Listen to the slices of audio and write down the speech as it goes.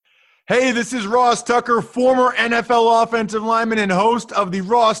Hey, this is Ross Tucker, former NFL offensive lineman and host of the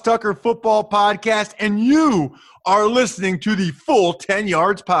Ross Tucker Football Podcast, and you are listening to the Full 10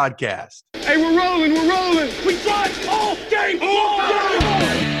 Yards Podcast. Hey, we're rolling. We drive all game long.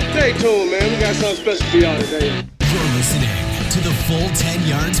 Stay tuned, man. We got something special for y'all today. You're listening to the Full 10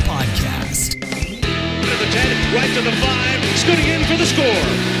 Yards Podcast. To the 10, right to the 5, scooting in for the score.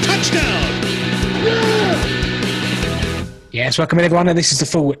 Touchdown. Yeah! Yes, welcome everyone, and this is the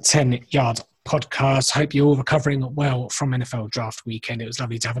Full 10 Yard Podcast. Hope you're all recovering well from NFL Draft Weekend. It was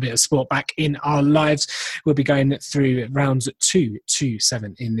lovely to have a bit of sport back in our lives. We'll be going through rounds 2 to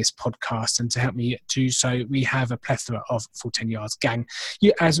 7 in this podcast, and to help me do so, we have a plethora of Full 10 Yards gang,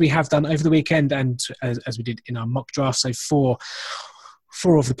 as we have done over the weekend and as we did in our mock draft. So four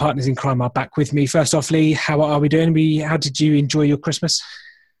of the partners in crime are back with me. First off, Lee, how are we doing? How did you enjoy your Christmas?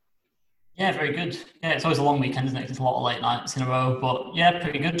 Yeah, very good. Yeah, it's always a long weekend, isn't it? It's a lot of late nights in a row, but yeah,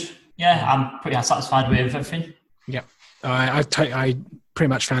 pretty good. Yeah, I'm pretty satisfied with everything. Yeah, I pretty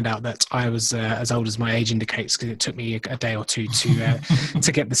much found out that I was as old as my age indicates, because it took me a day or two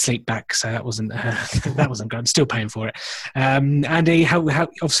to get the sleep back. So that wasn't good. I'm still paying for it. Andy, how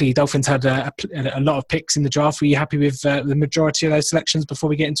obviously Dolphins had a lot of picks in the draft. Were you happy with the majority of those selections? Before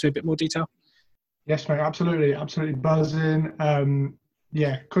we get into a bit more detail. Yes, mate. Absolutely buzzing.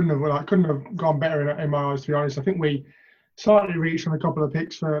 Yeah, couldn't have gone better in my eyes, to be honest. I think we slightly reached on a couple of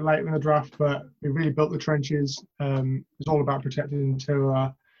picks for later in the draft, but we really built the trenches. It's all about protecting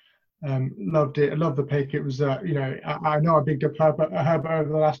Tua. Loved it. I loved the pick. It was, I know I bigged up Herbert over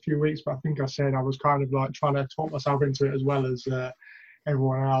the last few weeks, but I think I said I was kind of like trying to talk myself into it as well as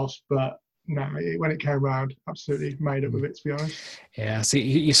everyone else. But no, when it came around, absolutely made up with it, to be honest. Yeah, so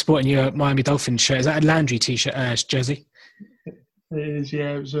you're sporting your Miami Dolphins shirt. Is that a Landry t-shirt jersey? It is,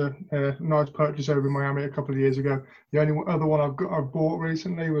 yeah. It was a nice purchase over in Miami a couple of years ago. The only other one I've bought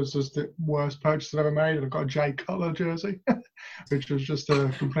recently was just the worst purchase I've ever made. I've got a Jay Cutler jersey, which was just a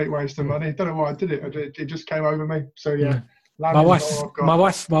complete waste of money. Don't know why I did it. It just came over me. So yeah. My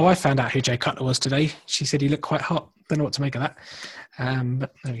wife found out who Jay Cutler was today. She said he looked quite hot. Don't know what to make of that.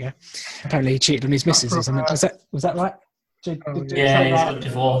 But there we go. Apparently he cheated on his missus or something. Was that right? Yeah, he's got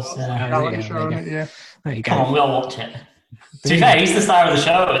divorced. Yeah. There you go. Come on, we'll watch it. To be fair, he's the star of the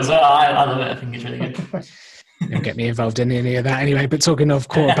show as well. I love it. I think it's really good. Don't get me involved in any of that anyway. But talking of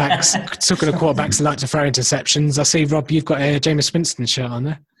quarterbacks that like to throw interceptions, I see, Rob, you've got a Jameis Winston shirt on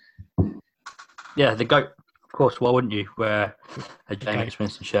there. Yeah, the GOAT. Of course, why wouldn't you wear a Jameis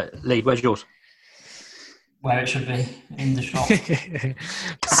Winston shirt? Lee, where's yours? Where it should be, in the shop.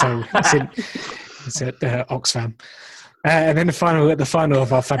 So it's at Oxfam. And then the final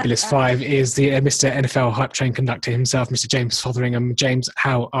of our fabulous five is the Mr. NFL Hype Train conductor himself, Mr. James Fotheringham. James,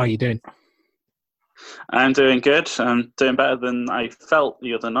 how are you doing? I'm doing good. I'm doing better than I felt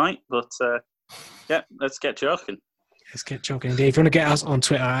the other night. But, yeah, let's get joking. Let's get joking indeed. If you want to get us on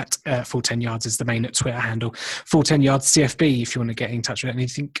Twitter at Full 10 Yards is the main Twitter handle. Full 10 Yards CFB if you want to get in touch with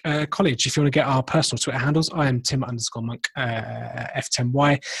anything college. If you want to get our personal Twitter handles, I am Tim_Monk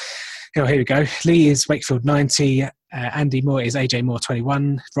F10Y. Oh, here we go. Lee is Wakefield 90. Andy Moore is AJ Moore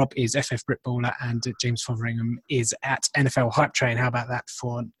 21. Rob is FF Britballer, and James Fotheringham is at NFL Hype Train. How about that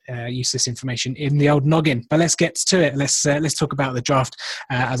for useless information in the old noggin? But let's get to it. Let's talk about the draft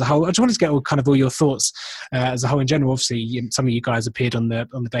as a whole. I just wanted to get all your thoughts as a whole in general. Obviously, some of you guys appeared on the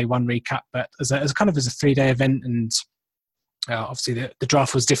day one recap, but as a 3-day event, and obviously the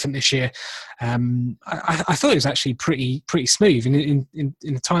draft was different this year. I thought it was actually pretty smooth in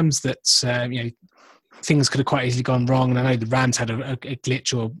the times that things could have quite easily gone wrong. And I know the Rams had a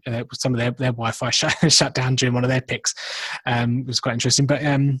glitch, or some of their Wi-Fi shut down during one of their picks. It was quite interesting. But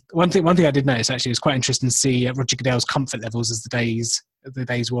one thing I did notice actually was quite interesting to see Roger Goodell's comfort levels as the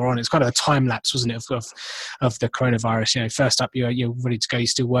days wore on. It's kind of a time lapse, wasn't it, of the coronavirus. First up, you're ready to go, you're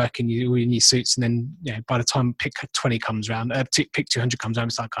still working, you're in your suits, and then by the time pick 20 comes around, pick 200 comes around,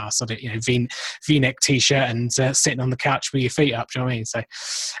 it's like, sod it, V-neck t-shirt and sitting on the couch with your feet up. Do you know what I mean? So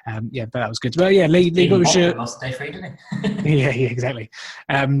but that was good. Well, yeah, Lee, what was your day free, didn't he? yeah, exactly.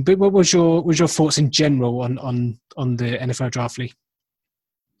 But what was your thoughts in general on the NFL draft, Lee?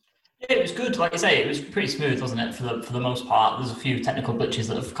 Yeah, it was good. Like you say, it was pretty smooth, wasn't it, for the most part. There's a few technical glitches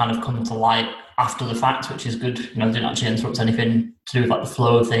that have kind of come to light after the fact, which is good. Didn't actually interrupt anything to do with like the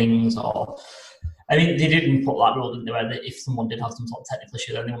flow of things, or I mean, they didn't put that rule, didn't they, where if someone did have some sort of technical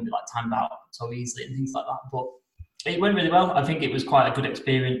issue, then they wouldn't be like timed out so easily and things like that. But it went really well. I think it was quite a good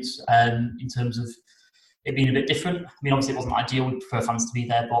experience in terms of it being a bit different. I mean, obviously it wasn't ideal. We'd prefer fans to be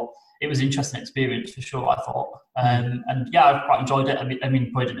there, but it was an interesting experience for sure, I thought. And yeah, I quite enjoyed it. I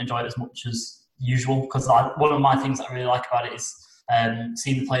mean, probably didn't enjoy it as much as usual, because one of my things that I really like about it is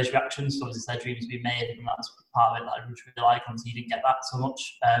seen the players' reactions. So obviously their dreams being made, and that's part of it that I really like. Obviously, you didn't get that so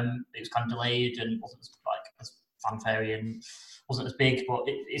much. It was kind of delayed and wasn't as fanfare and wasn't as big, but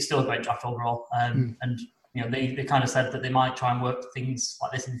it's still a great draft overall. And they kind of said that they might try and work things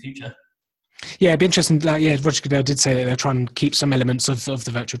like this in the future. Yeah, it'd be interesting. Roger Goodell did say that they're trying to keep some elements of the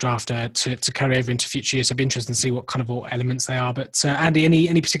virtual draft to carry over into future years. So it'd be interesting to see what elements they are. But Andy,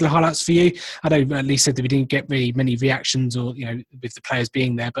 any particular highlights for you? I know Lee said that we didn't get really many reactions, or with the players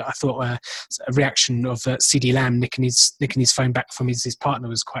being there. But I thought a reaction of CeeDee Lamb nicking his phone back from his partner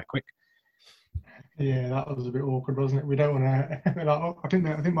was quite quick. Yeah, that was a bit awkward, wasn't it? We don't want to. I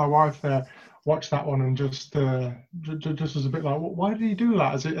think my wife watched that one and just was a bit like, why did he do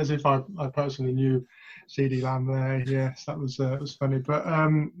that? As if I personally knew CeeDee Lamb there. Yes, that was funny. But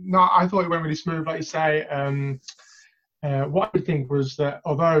no, I thought it went really smooth, like you say. What I think was that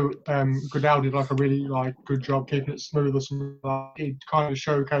although Goodell did a really good job keeping it smooth, or something like that, he kind of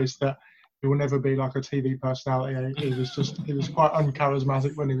showcased that he will never be like a TV personality. He was quite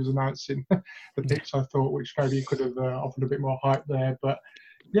uncharismatic when he was announcing the picks, I thought, which maybe he could have offered a bit more hype there. But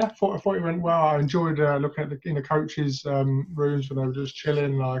yeah, I thought it went well. I enjoyed looking at the coaches' rooms when they were just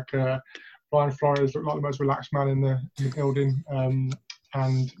chilling. Brian Flores looked like the most relaxed man in the building.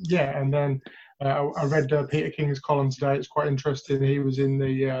 And then I read Peter King's column today. It's quite interesting. He was in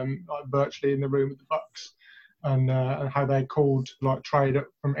the virtually in the room with the Bucks. And how they called trade up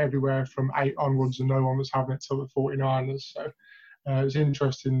from everywhere from 8 onwards, and no one was having it till the 49ers. So it was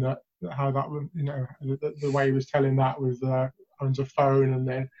interesting that how that was, the way he was telling that with owns a phone and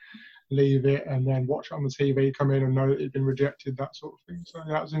then leave it and then watch it on the TV, come in and know that he'd been rejected, that sort of thing. So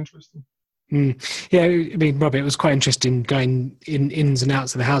that was interesting. Yeah, I mean, Rob, it was quite interesting going ins and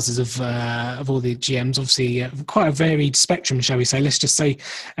outs of the houses of all the GMs. Obviously, quite a varied spectrum, shall we say. Let's just say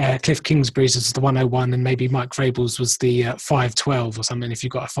Cliff Kingsbury's was the 101, and maybe Mike Vrabel's was the 512 or something. If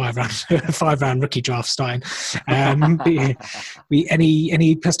you've got a five round rookie draft starting, any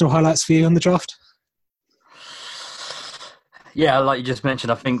personal highlights for you on the draft? Yeah, like you just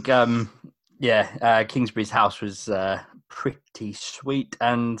mentioned, I think Kingsbury's house was pretty sweet,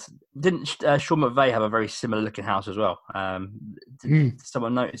 and didn't Sean McVay have a very similar looking house as well? Did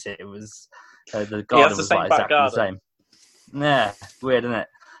someone notice it? It was the garden was exactly the same. Yeah, weird, isn't it?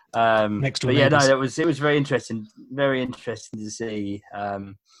 Next door, but yeah, no, it was very interesting to see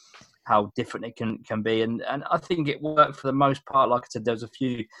how different it can be, and I think it worked for the most part. Like I said, there was a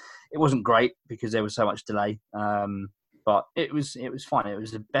few. It wasn't great because there was so much delay. But it was fine. It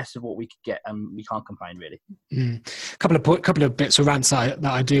was the best of what we could get, and we can't complain really. Couple of bits of rants that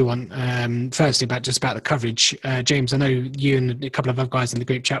I do want. Firstly, about the coverage. James, I know you and a couple of other guys in the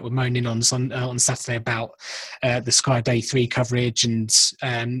group chat were moaning on Saturday about the Sky Day 3 coverage, and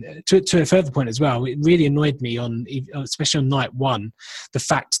to a further point as well, it really annoyed me especially on night one, the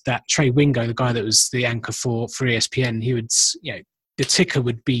fact that Trey Wingo, the guy that was the anchor for ESPN, he would the ticker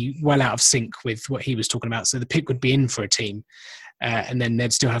would be well out of sync with what he was talking about. So the pick would be in for a team, and then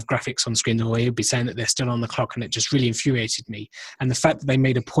they'd still have graphics on screen, or he'd be saying that they're still on the clock, and it just really infuriated me. And the fact that they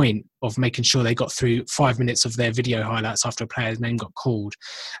made a point of making sure they got through 5 minutes of their video highlights after a player's name got called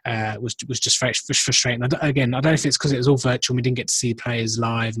was just very frustrating. Again, I don't know if it's because it was all virtual and we didn't get to see players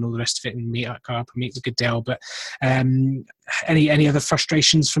live and all the rest of it, and go up and meet with Goodell. But any other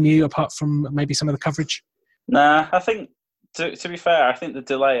frustrations from you apart from maybe some of the coverage? Nah, I think. To be fair, I think the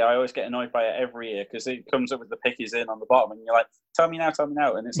delay, I always get annoyed by it every year because it comes up with the pick is in on the bottom and you're like, tell me now.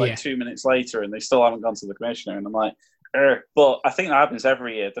 And it's 2 minutes later and they still haven't gone to the commissioner. And I'm like, But I think that happens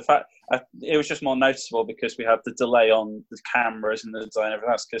every year. The fact it was just more noticeable because we had the delay on the cameras and the design and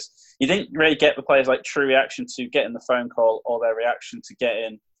everything else, because you didn't really get the players' true reaction to getting the phone call or their reaction to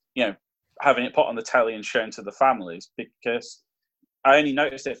getting, having it put on the telly and shown to the families, because I only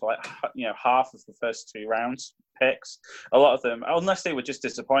noticed it for half of the first 2 rounds picks. A lot of them, unless they were just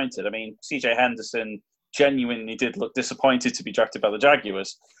disappointed. I mean, CJ Henderson genuinely did look disappointed to be drafted by the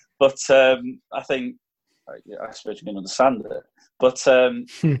Jaguars, but I think I suppose you can understand it. But some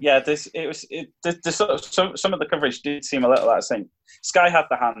of the coverage did seem a little out of sync. Sky had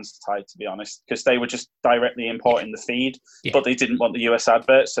their hands tied, to be honest, because they were just directly importing the feed, but they didn't want the US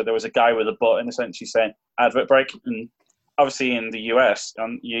advert. So there was a guy with a button essentially saying advert break, and obviously in the US,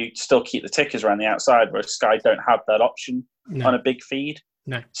 you still keep the tickers around the outside, whereas Sky don't have that option on a big feed.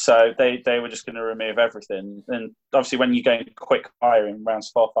 No. So they were just going to remove everything. And obviously when you go quick fire in rounds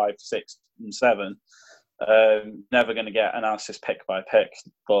 4, 5, 6, and 7, never going to get analysis pick by pick.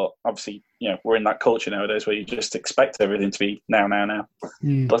 But obviously, we're in that culture nowadays where you just expect everything to be now.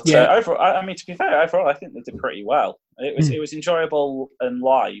 But overall, I mean, to be fair, overall, I think they did pretty well. It was enjoyable and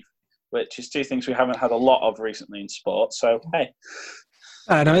live. which is two things we haven't had a lot of recently in sport. So, hey.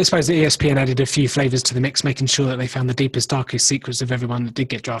 And I suppose the ESPN added a few flavours to the mix, making sure that they found the deepest, darkest secrets of everyone that did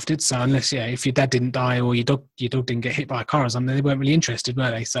get drafted. So unless, if your dad didn't die or your dog didn't get hit by a car or something, they weren't really interested, were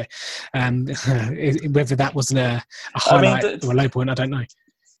they? So whether that wasn't a highlight or a low point, I don't know.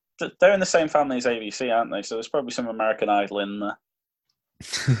 They're in the same family as ABC, aren't they? So there's probably some American Idol in there.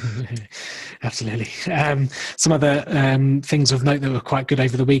 Absolutely. Some other things of note that were quite good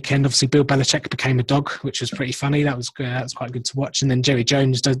over the weekend. Obviously, Bill Belichick became a dog, which was pretty funny. That was quite good to watch. And then Jerry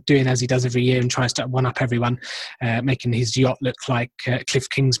Jones doing as he does every year and tries to one-up everyone, making his yacht look like Cliff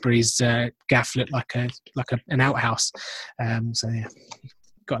Kingsbury's gaff look like an outhouse. So yeah,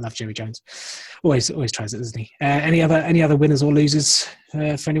 gotta love Jerry Jones. Always tries it, doesn't he? Any other winners or losers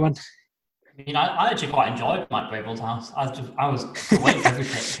for anyone? I actually quite enjoyed Mike Vrabel's house. I was awake for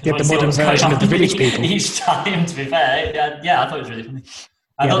everything. Yeah, the modern version of the Village People. Each time, to be fair, I thought it was really funny.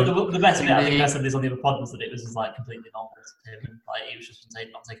 I thought the best bit, I think I said this on the other pod, was that it was just like completely normal to him. Like he was just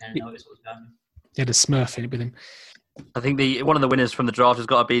not taking any notice what was going on. He had a Smurf in it with him. I think one of the winners from the draft has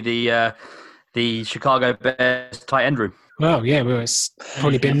got to be the Chicago Bears tight end room. Well, yeah, it's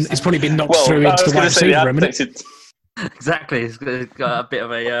probably been knocked through into the wide receiver room, isn't it? Exactly, it's got a bit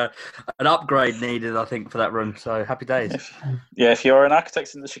of an upgrade needed, I think, for that room. So happy days. If you're an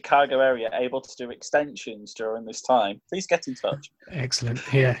architect in the Chicago area able to do extensions during this time, please get in touch. Excellent.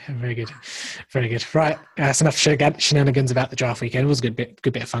 Yeah, very good, very good. Right, that's enough shenanigans about the draft weekend. It was a good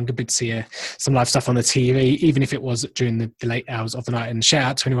bit of fun. Good to see some live stuff on the TV, even if it was during the late hours of the night. And shout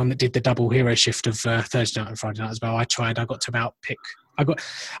out to anyone that did the double hero shift of Thursday night and Friday night as well. I tried. I got to about pick. I'm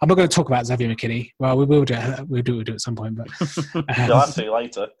not going to talk about Xavier McKinney. Well, we will do it. We'll do it at some point, but you'll have to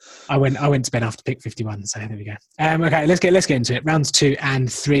later. I went to bed after pick 51, so there we go. Okay, let's get into it. Rounds 2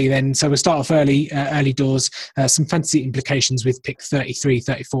 and 3 then. So we'll start off early doors. Some fantasy implications with pick 33,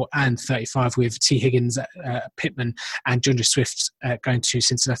 34, and 35 with T. Higgins, Pittman, and DeAndre Swift going to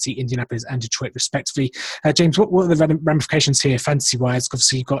Cincinnati, Indianapolis, and Detroit respectively. James, what are the ramifications here fantasy-wise?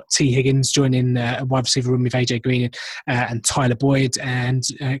 Obviously, you've got T. Higgins joining a wide receiver room with AJ Green and Tyler Boyd. And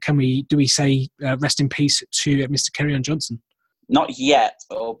do we say rest in peace to Mr. Kerryon Johnson? Not yet,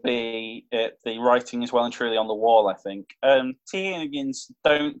 but it'll be the writing is well and truly on the wall, I think. T. Higgins,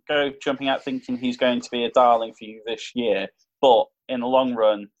 don't go jumping out thinking he's going to be a darling for you this year, but in the long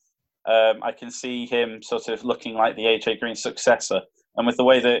run, I can see him sort of looking like the AJ Green successor. And with the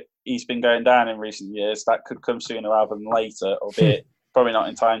way that he's been going down in recent years, that could come sooner rather than later, albeit probably not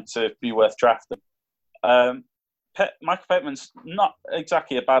in time to be worth drafting. Michael Pittman's not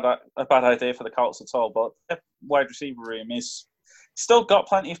exactly a bad idea for the Colts at all, but the wide receiver room is still got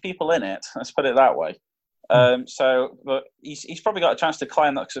plenty of people in it. Let's put it that way. But he's probably got a chance to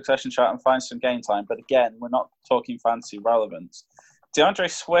climb that succession chart and find some game time. But again, we're not talking fantasy relevance. DeAndre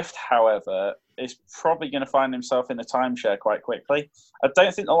Swift, however, is probably going to find himself in a timeshare quite quickly. I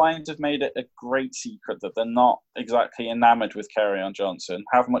don't think the Lions have made it a great secret that they're not exactly enamored with Kerryon Johnson.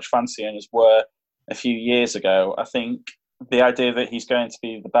 How much fancy owners were a few years ago. I think the idea that he's going to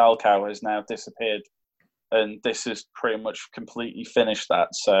be the bell cow has now disappeared, and this has pretty much completely finished that.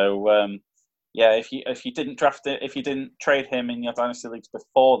 So, if you didn't draft it, if you didn't trade him in your dynasty leagues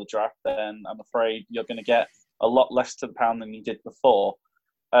before the draft, then I'm afraid you're going to get a lot less to the pound than you did before.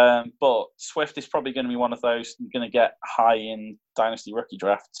 But Swift is probably going to be one of those you're going to get high in dynasty rookie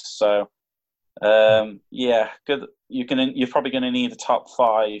drafts. So, good. You're probably going to need a top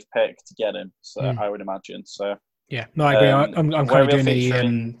 5 pick to get him. So I would imagine. So yeah, no, I agree. I'm kind of doing the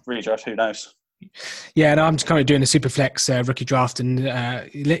redraft. Who knows? Yeah, no, I'm just kind of doing a Superflex rookie draft, and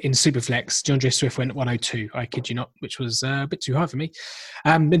in Superflex, DeAndre Swift went 102. I kid you not, which was a bit too high for me.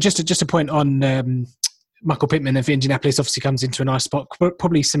 And just a point on Michael Pittman of Indianapolis obviously comes into a nice spot.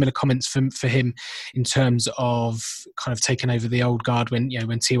 Probably similar comments for him in terms of kind of taking over the old guard when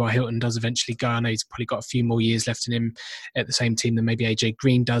T.Y. Hilton does eventually go. I know he's probably got a few more years left in him at the same team than maybe AJ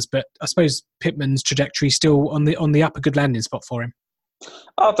Green does, but I suppose Pittman's trajectory is still on the upper good landing spot for him.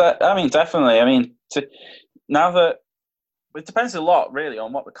 Oh, definitely. Now that it depends a lot really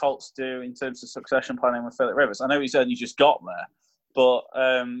on what the Colts do in terms of succession planning with Phillip Rivers. I know he's only just got there. But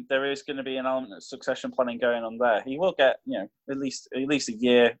there is going to be an element of succession planning going on there. He will get, at least a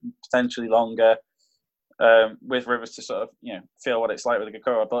year, potentially longer, with Rivers to sort of, feel what it's like with a good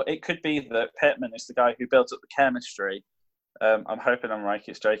quarterback. But it could be that Pittman is the guy who built up the chemistry. I'm hoping I'm right.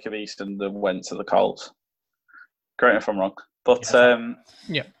 It's Jacob Eason that went to the Colts. Correct me if I'm wrong. But them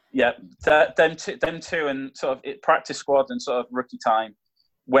two, and sort of practice squad and sort of rookie time.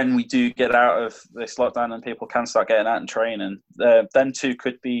 When we do get out of this lockdown and people can start getting out and training, them two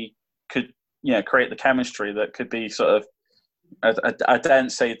could create the chemistry that could be sort of I don't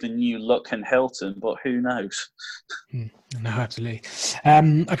say the new look and Hilton, but who knows? No, absolutely.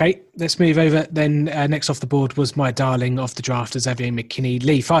 Okay, let's move over then. Next off the board was my darling of the draft, Xavier McKinney.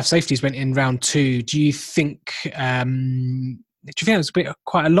 Lee, 5 safeties went in round 2. Do you think it was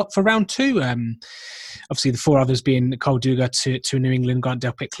quite a lot for round 2? Obviously, the 4 others being Cole Duga to New England, Grant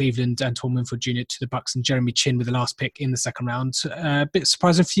Delpit, Cleveland, Antoine Winfield Jr. to the Bucks, and Jeremy Chin with the last pick in the second round. A bit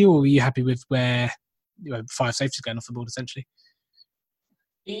surprising for you, or were you happy with where 5 safeties going off the board essentially?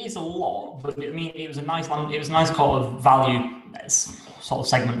 It is a lot, but I mean, it was a nice kind of value sort of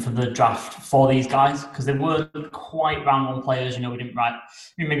segment for the draft for these guys, because they weren't quite round 1 players. We didn't write.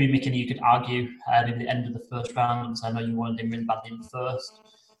 Maybe McKinney, you could argue in the end of the first round. So I know you wanted him really badly in the first.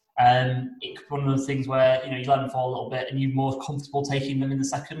 It could be one of those things where you let them fall a little bit, and you're more comfortable taking them in the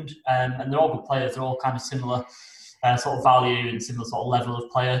second. And they're all good players. They're all kind of similar sort of value and similar sort of level of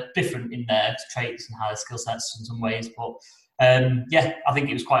player, different in their traits and higher skill sets in some ways, but. I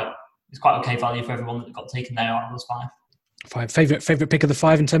think it was quite okay value for everyone that got taken there out of those 5. Favorite pick of the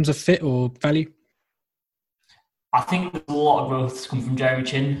 5 in terms of fit or value? I think there's a lot of growth to come from Jeremy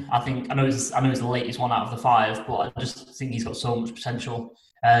Chin. I know it's the latest one out of the 5, but I just think he's got so much potential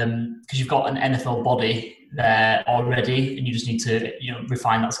because you've got an NFL body there already, and you just need to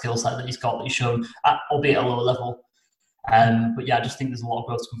refine that skill set that he's got that he's shown, albeit at a lower level. But I just think there's a lot of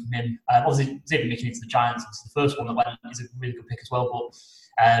growth to come from him. Obviously, Xavier McKinney to the Giants is the first one that went. Is a really good pick as well.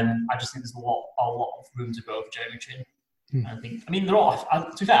 But I just think there's a lot of room to grow for Jeremy Chin. They're all.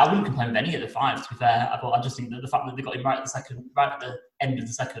 To be fair, I wouldn't complain with any of the 5. To be fair, but I just think that the fact that they got him right at the end of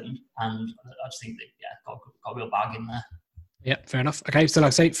the second, and I just think that got a real bag in there. Yeah, fair enough. Okay, so like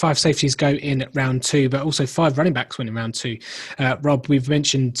I say, 5 safeties go in round 2, but also 5 running backs went in round 2. Rob, we've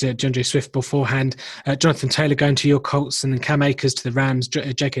mentioned DeAndre Swift beforehand, Jonathan Taylor going to your Colts, and then Cam Akers to the Rams,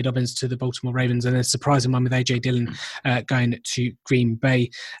 J.K. Dobbins to the Baltimore Ravens, and then a surprising one with A.J. Dillon going to Green Bay.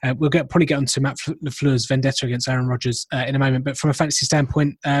 We'll probably get on to Matt LaFleur's vendetta against Aaron Rodgers in a moment, but from a fantasy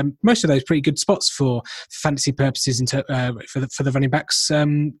standpoint, most of those pretty good spots for fantasy purposes for the running backs.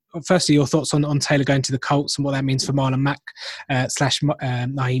 Firstly, your thoughts on Taylor going to the Colts and what that means for Marlon Mack /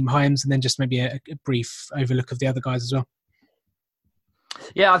 Nyheim Hines, and then just maybe a brief overlook of the other guys as well.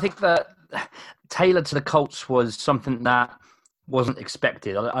 Yeah, I think that Taylor to the Colts was something that wasn't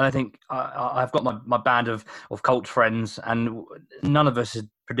expected. I think I've got my band of Colts friends, and none of us had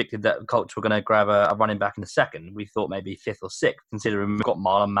predicted that the Colts were going to grab a running back in the second. We thought maybe 5th or 6th, considering we've got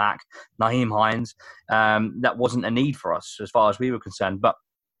Marlon Mack, Nyheim Hines. That wasn't a need for us as far as we were concerned, but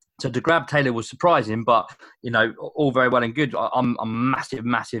so to grab Taylor was surprising, but, all very well and good. I'm a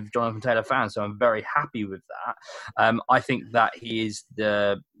massive Jonathan Taylor fan, so I'm very happy with that. I think that he is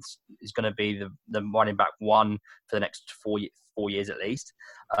going to be the running back 1 for the next 4 years at least.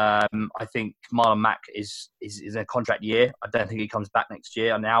 I think Marlon Mack is in a contract year. I don't think he comes back next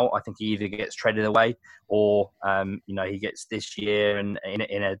year. Now I think he either gets traded away or he gets this year and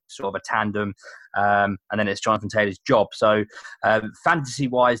in a sort of a tandem, and then it's Jonathan Taylor's job. So fantasy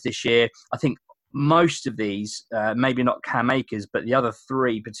wise this year, I think most of these, maybe not Cam Akers, but the other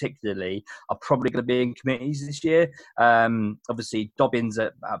 3 particularly are probably going to be in committees this year. Obviously Dobbins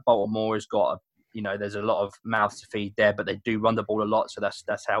at Baltimore has got there's a lot of mouths to feed there, but they do run the ball a lot, so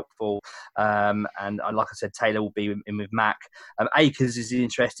that's helpful. And like I said, Taylor will be in with Mack. Akers is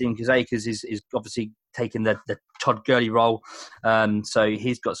interesting because Akers is obviously taking the Todd Gurley role, so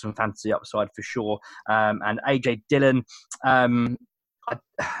he's got some fantasy upside for sure. And A.J. Dillon,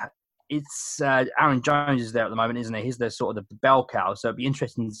 it's Aaron Jones is there at the moment, isn't he? He's the sort of the bell cow. So it'd be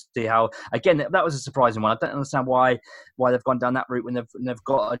interesting to see how. Again, that was a surprising one. I don't understand why they've gone down that route when they've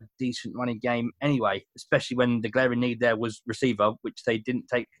got a decent running game anyway. Especially when the glaring need there was receiver, which they didn't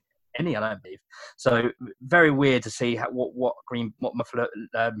take any, I don't believe. So very weird to see what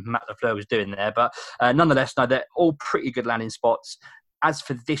Matt LaFleur was doing there. But nonetheless, no, they're all pretty good landing spots. As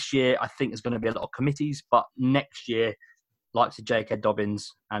for this year, I think there's going to be a lot of committees, but next year, like to J.K.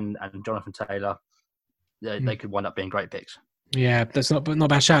 Dobbins and Jonathan Taylor, they could wind up being great picks. Yeah, that's not a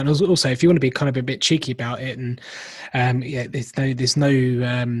bad shout. And also, if you want to be kind of a bit cheeky about it, and there's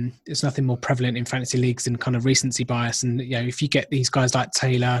nothing more prevalent in fantasy leagues than kind of recency bias. And if you get these guys like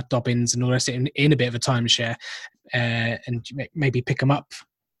Taylor, Dobbins, and all the rest in a bit of a timeshare, and maybe pick them up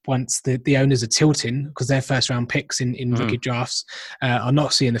once the owners are tilting because their first round picks in rookie drafts are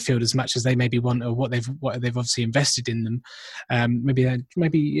not seeing the field as much as they maybe want, or what they've obviously invested in them.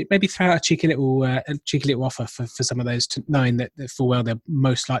 Maybe throw out a cheeky little offer for some of those, knowing that full well they're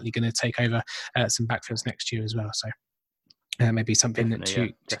most likely going to take over some backfields next year as well. So Maybe something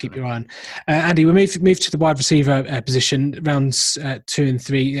Definitely, to keep your eye on. Andy, we move to the wide receiver position, rounds 2 and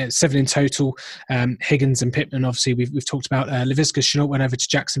 3, 7 in total. Higgins and Pittman, obviously, we've talked about. Laviska Shenault went over to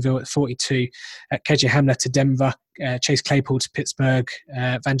Jacksonville at 42. KJ Hamler to Denver. Chase Claypool to Pittsburgh.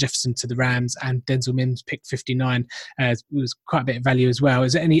 Van Jefferson to the Rams. And Denzel Mims picked 59. It was quite a bit of value as well.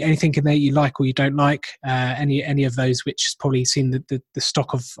 Is there anything in there you like or you don't like? Any of those which has probably seen the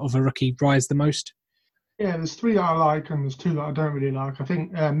stock of a rookie rise the most? Yeah, there's 3 that I like and there's 2 that I don't really like. I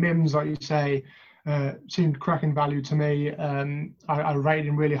think Mims, like you say, seemed cracking value to me. I rate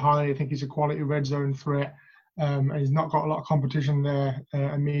him really highly. I think he's a quality red zone threat. And he's not got a lot of competition there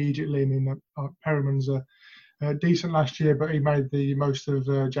immediately. I mean, Perriman's decent last year, but he made the most of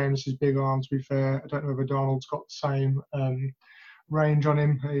Jameis's big arm, to be fair. I don't know if Darnold's got the same range on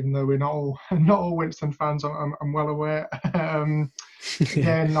him, even though we're not all Winston fans. I'm well aware.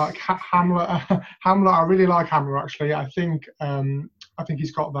 Again, like Hamler, I really like Hamler. Actually, I think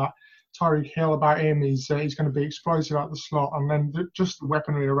he's got that Tyreek Hill about him. He's going to be explosive out the slot, and then just the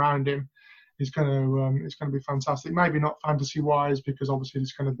weaponry around him is going to be fantastic. Maybe not fantasy wise, because obviously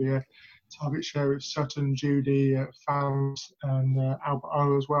there's going to be a target share with Sutton, Judy, fans, and Albert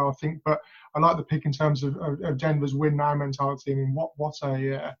O as well, I think. But I like the pick in terms of Denver's win now mentality. I mean, what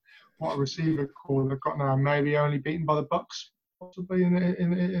a receiver core they've got now. Maybe only beaten by the Bucks, possibly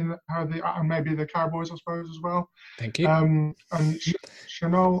in how and maybe the Cowboys, I suppose, as well. Thank you. And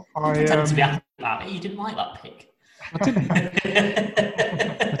Shenault, I pretend to be happy about it. You didn't like that pick. I didn't.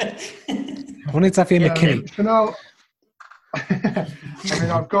 I wanted to have Ian McKinney. Shenault. I mean,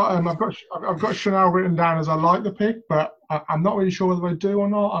 I've got Shenault written down as I like the pick, but I'm not really sure whether I do or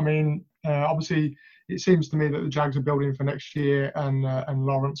not. I mean, obviously, it seems to me that the Jags are building for next year, and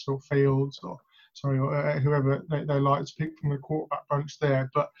Lawrence or Fields or whoever they like to pick from the quarterback bunch there.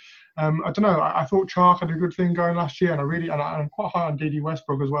 But I don't know. I thought Chark had a good thing going last year, and I'm quite high on D.D.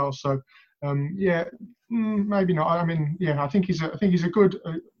 Westbrook as well. So maybe not. I mean, I think he's a good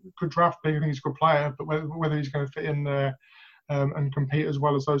draft pick. I think he's a good player, but whether he's going to fit in there and compete as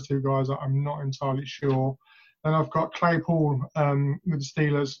well as those 2 guys, I'm not entirely sure. Then I've got Claypool with the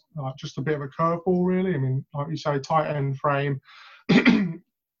Steelers, just a bit of a curveball, really. I mean, like you say, tight end frame.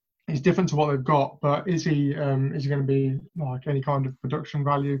 He's different to what they've got, but is he going to be like any kind of production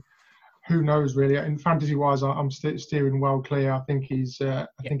value? Who knows, really? In fantasy-wise, I'm steering well clear. I think he's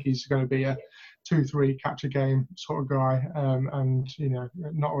going to be a 2-3 catch a game sort of guy, and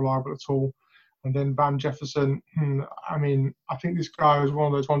not reliable at all. And then Van Jefferson, I mean, I think this guy is one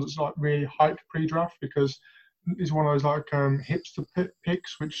of those ones that's like really hyped pre-draft, because he's one of those like hipster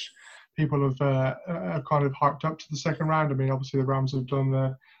picks which people have kind of hyped up to the second round. I mean, obviously the Rams have done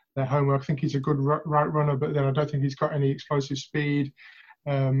their homework. I think he's a good route runner, but then I don't think he's got any explosive speed.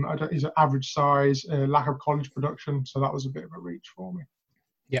 He's an average size, lack of college production, so that was a bit of a reach for me.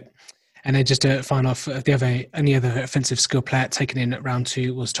 Yep. And then just to find off, any other offensive skill player taken in at round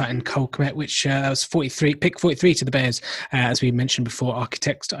 2 was tight end Cole Kmet, which that was pick 43 to the Bears, as we mentioned before.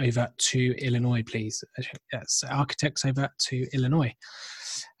 Architects over to Illinois, please. Yes, Architects over to Illinois.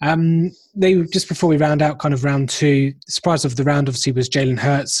 Just before we round out kind of round 2, the surprise of the round obviously was Jalen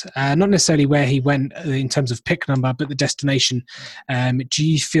Hurts. Not necessarily where he went in terms of pick number, but the destination. Do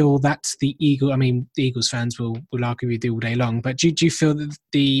you feel that the Eagles fans will argue with you all day long, but do you feel that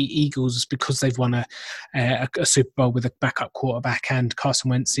the Eagles, because they've won a Super Bowl with a backup quarterback and Carson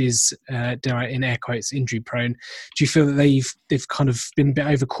Wentz is, in air quotes, injury prone, do you feel that they've kind of been a bit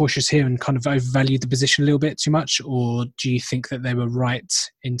overcautious here and kind of overvalued the position a little bit too much, or do you think that they were right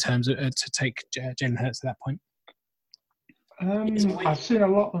in terms of to take Jalen Hurts at that point? I've seen a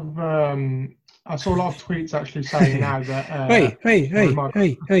lot of I saw a lot of tweets actually saying now that hey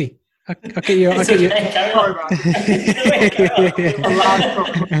I'll get you.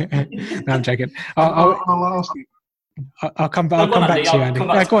 No, I'm joking. I'll come back to you, Andy.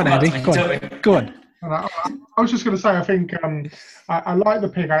 Go on, Andy. Go on. I was just going to say, I think I like the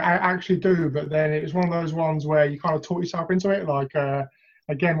pick. I actually do, but then it's one of those ones where you kind of talk yourself into it. Like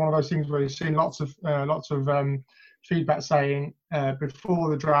again, one of those things where you've seen lots of feedback saying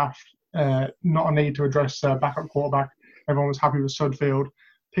before the draft, not a need to address backup quarterback. Everyone was happy with Sudfield.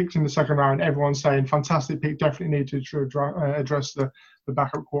 Picked in the second round, everyone's saying fantastic pick. Definitely need to address the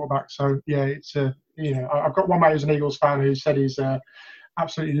backup quarterback. So yeah, it's I've got one mate who's an Eagles fan who said he's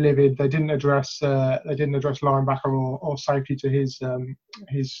absolutely livid. They didn't address linebacker or safety to his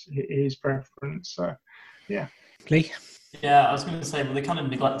preference. So yeah. Lee? Yeah, I was going to say, well, they kind of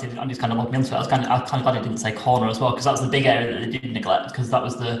neglected. I'm just kind of looking into it. I was kind of glad I didn't say corner as well, because that's the big area that they did neglect, because that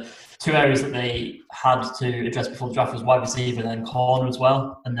was the 2 areas that they had to address before the draft was wide receiver and then corner as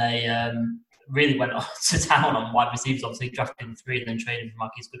well. And they really went to town on wide receivers, obviously drafting 3 and then trading for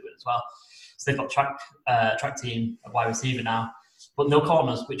Marquise Goodwin as well. So they've got track team at wide receiver now, but no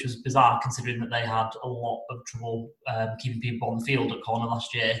corners, which was bizarre considering that they had a lot of trouble keeping people on the field at corner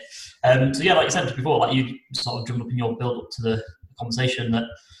last year. So yeah, like you said before, like you sort of jumped up in your build up to the conversation that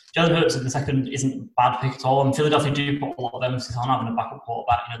Jalen Hurts at the second isn't a bad pick at all. And Philadelphia do put a lot of emphasis on having a backup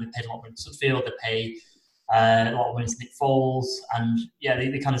quarterback. You know, they paid a lot of money to Sudfeld, they pay a lot of money to Nick Foles, and yeah,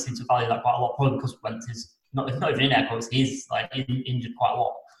 they kind of seem to value that quite a lot, probably because Wentz is not even in air quotes, he's like injured quite a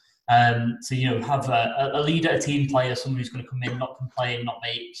lot. So, you know, have a leader, a team player, someone who's going to come in, not complain, not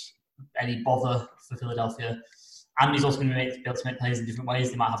make any bother for Philadelphia. And he's also going to be able to make plays in different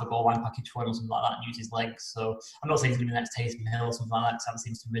ways. They might have a goal line package for him or something like that and use his legs. So I'm not saying he's going to be the next Taysom Hill or something like that, because that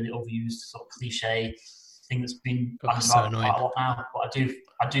seems to be really overused, sort of cliche thing that's been quite a lot now. But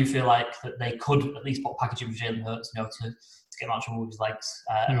I do feel like that they could at least put a package in for Jalen Hurts, you know, to get him out of his legs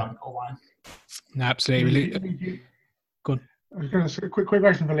around the goal line. No, absolutely. Good. I was going to say a quick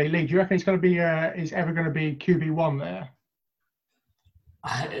question for Lee. Lee, do you reckon he's going to be is ever going to be QB1 there?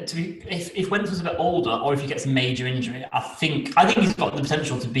 If Wentz was a bit older, or if he gets a major injury, I think he's got the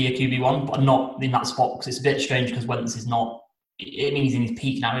potential to be a QB1, but not in that spot, because it's a bit strange because Wentz is not. I mean, he's in his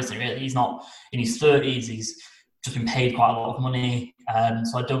peak now, isn't he? Really, he's not in his 30s. He's just been paid quite a lot of money,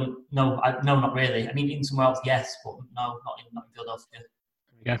 so I don't know. No, not really. I mean, in somewhere else, yes, but no, not in Philadelphia.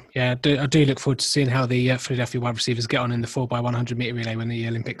 Yeah, I do look forward to seeing how the Philadelphia wide receivers get on in the 4x100 meter relay when the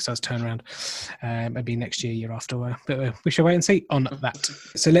Olympics does turn around. Maybe next year after. But we shall wait and see on that.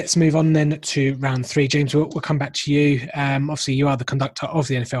 So let's move on then to round 3. James, we'll come back to you. Obviously, you are the conductor of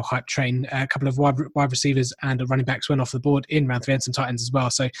the NFL hype train. A couple of wide receivers and running backs went off the board in round 3, and some tight ends as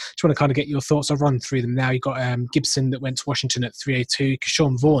well. So just want to kind of get your thoughts. I'll run through them now. You've got Gibson that went to Washington at 302,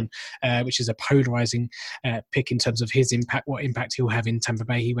 Keyshawn Vaughn, which is a polarizing pick in terms of his impact, what impact he'll have in Tampa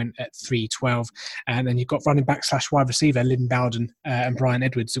Bay. He went at 312, and then you've got running back / wide receiver Lynn Bowden and Brian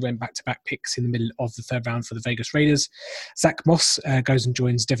Edwards, who went back-to-back picks in the middle of the 3rd round for the Vegas Raiders. Zach Moss goes and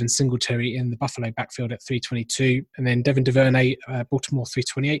joins Devin Singletary in the Buffalo backfield at 322, and then Devin DuVernay, Baltimore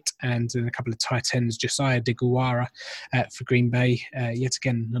 328, and then a couple of tight ends, Josiah DeGuara for Green Bay, yet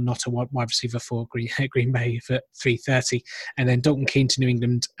again not a wide receiver for Green Bay for 330, and then Dalton Keene to New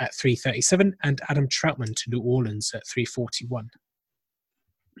England at 337, and Adam Troutman to New Orleans at 341.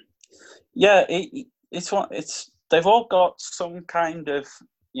 Yeah, they've all got some kind of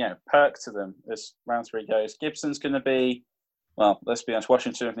perk to them as round 3 goes. Gibson's going to be, well, let's be honest,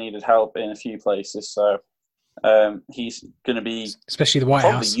 Washington have needed help in a few places, so he's going to be especially the White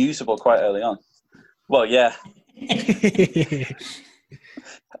House usable quite early on. Well, yeah. I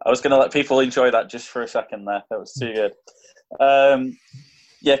was going to let people enjoy that just for a second there. That was too good.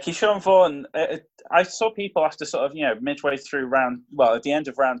 Keyshawn Vaughn, I saw people after sort of, midway through at the end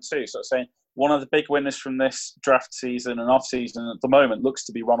of round 2, sort of saying one of the big winners from this draft season and off season at the moment looks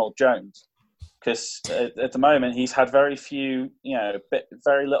to be Ronald Jones. Because at the moment he's had very few,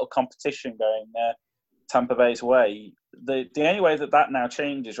 very little competition going Tampa Bay's way. The only way that now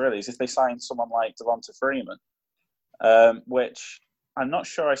changes really is if they sign someone like Devonta Freeman, which I'm not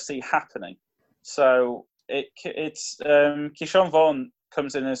sure I see happening. So it's Keyshawn Vaughn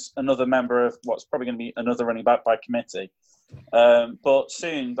comes in as another member of what's probably going to be another running back by committee. But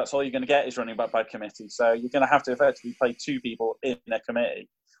soon, that's all you're going to get is running back by committee. So you're going to have to effectively play 2 people in a committee.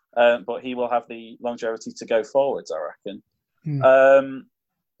 But he will have the longevity to go forwards, I reckon.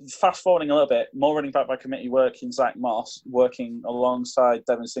 Fast forwarding a little bit, more running back by committee work in Zach Moss, working alongside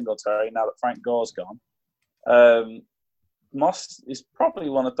Devin Singletary now that Frank Gore's gone. Moss is probably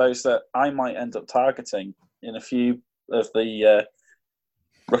one of those that I might end up targeting in a few of the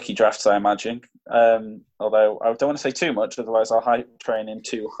rookie drafts, I imagine. Although I don't want to say too much, otherwise I'll hype train him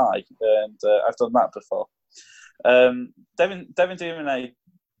too high, and I've done that before. Devin DuVernay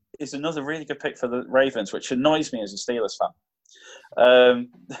is another really good pick for the Ravens, which annoys me as a Steelers fan.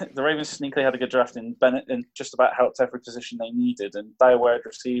 The Ravens sneakily had a good draft in Bennett and just about helped every position they needed, and their wide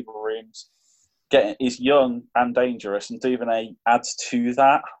receiver rooms is young and dangerous, and DuVernay adds to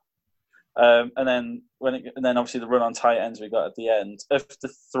that. And then obviously the run on tight ends we got at the end. Of the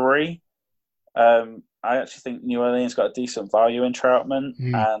 3, I actually think New Orleans got a decent value in Troutman,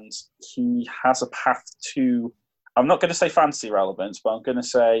 and he has a path to, I'm not going to say fantasy relevance, but I'm going to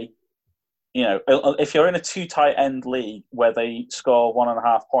say, if you're in a 2 tight end league where they score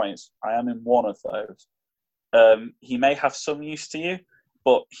 1.5 points, I am in one of those. He may have some use to you,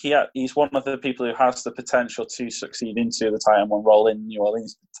 but he's one of the people who has the potential to succeed into the tight end 1 role in New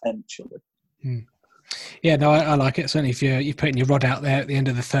Orleans, potentially. Yeah, no, I like it. Certainly, if you're putting your rod out there at the end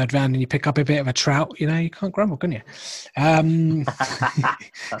of the third round and you pick up a bit of a trout, you can't grumble, can you? That's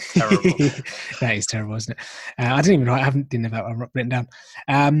terrible. That is terrible, isn't it? I didn't have that one written down.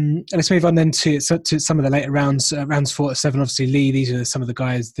 Let's move on then to some of the later rounds. Rounds 4 to 7, obviously, Lee. These are some of the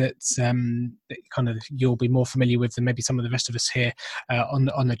guys that kind of you'll be more familiar with than maybe some of the rest of us here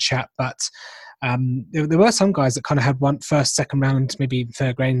on the chat, but. There were some guys that kind of had one first, second round, maybe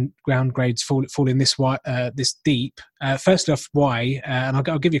third round grades falling this deep. Firstly off, why? And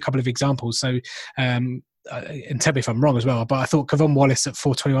I'll give you a couple of examples. So, and tell me if I'm wrong as well, but I thought Kevon Wallace at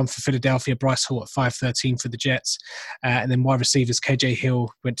 421 for Philadelphia, Bryce Hall at 513 for the Jets, and then wide receivers KJ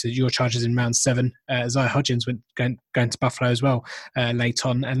Hill went to your Chargers in round 7. Isaiah Hodgins went going to Buffalo as well late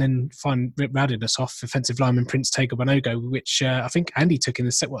on, and then rounded us off offensive lineman Prince Tega Wanogo, which I think Andy took in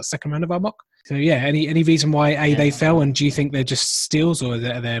the second round of our mock. So yeah, any reason why they fell, and do you think they're just steals, or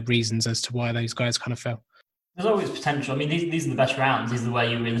are there reasons as to why those guys kind of fell? There's always potential. I mean, these are the best rounds. These are where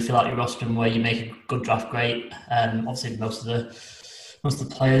you really fill out your roster and where you make a good draft grade. Obviously, most of the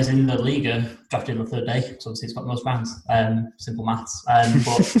players in the league are drafted on the third day, so obviously it's got the most rounds. Simple maths.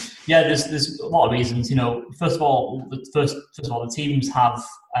 But yeah, there's a lot of reasons. First of all, the teams have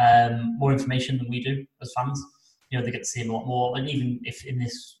more information than we do as fans. They get to see them a lot more, and even if in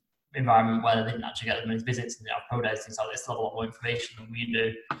this environment where they didn't actually get as many visits and pro days, things like that, they still have a lot more information than we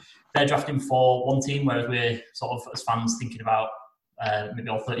do. They're drafting for one team, whereas we're sort of, as fans, thinking about maybe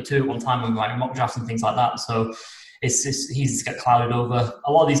all 32 at one time when we're writing mock drafts and things like that. So it's easy to get clouded over.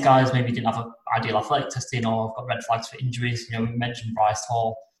 A lot of these guys maybe didn't have an ideal athletic testing or have got red flags for injuries. We mentioned Bryce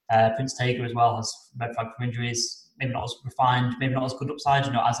Hall. Prince Tega as well has red flag for injuries. Maybe not as refined, maybe not as good upside.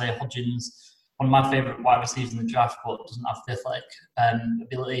 Isaiah Hodgins, one of my favourite wide receivers in the draft, but doesn't have the athletic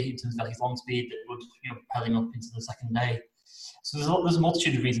ability in terms of his long speed that would propel him up into the second day. So there's a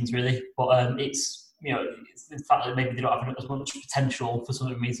multitude of reasons really, but it's the fact that maybe they don't have as much potential for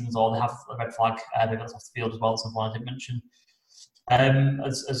some reasons, or they have a red flag maybe that's off the field as well. Something I didn't mention.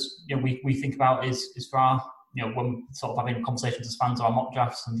 As we think about is for our when sort of having conversations as fans or our mock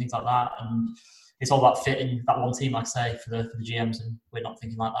drafts and things like that, and it's all about fitting that one team, like I say, for the GMs, and we're not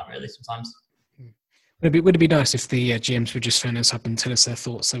thinking like that really sometimes. Would it be nice if the GMs would just phone us up and tell us their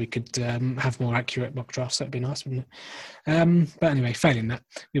thoughts so we could have more accurate mock drafts? That'd be nice, wouldn't it? But anyway, failing that,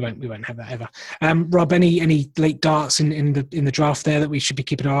 we won't have that ever. Rob, any late darts in the draft there that we should be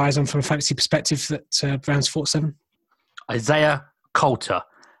keeping our eyes on from a fantasy perspective that rounds 4 to 7? Isaiah Coulter,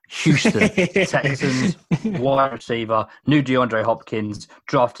 Houston Texans wide receiver, new DeAndre Hopkins.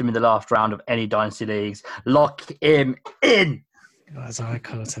 Draft him in the last round of any dynasty leagues. Lock him in. Isaiah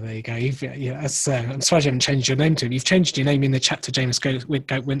Coulter, there you go. I'm surprised you haven't changed your name to him. You've changed your name in the chat to James Goat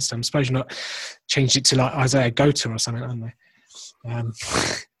Winston. I'm surprised you've not changed it to like Isaiah Goater or something, haven't they?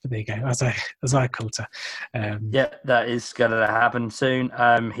 But there you go, Isaiah Coulter. Yeah, that is going to happen soon.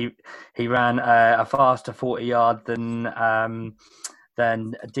 He ran a faster 40-yard than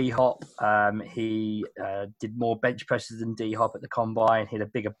D-Hop. He did more bench presses than D-Hop at the combine. He had a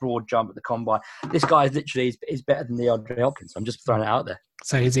bigger broad jump at the combine. This guy is literally is better than DeAndre Hopkins. I'm just throwing it out there.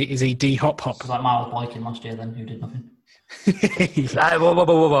 So is he D-Hop? It's like Miles Boykin last year then, who did nothing.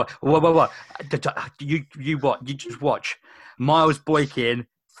 Whoa. You what? You just watch. Miles Boykin.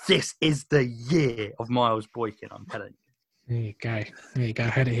 This is the year of Miles Boykin, I'm telling you. There you go. I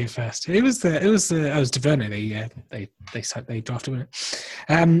heard it here first. It was DuVernay. They drafted it.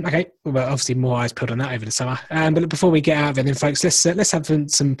 Okay. Well, obviously more eyes peeled on that over the summer. But before we get out of it, then, folks, let's have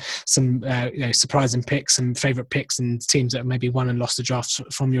some surprising picks, some favourite picks, and teams that have maybe won and lost the draft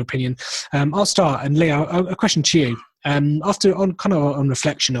from your opinion. I'll start, and Leo, a question to you. On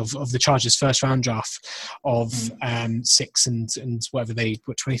reflection of the Chargers' first round draft of 6 and whatever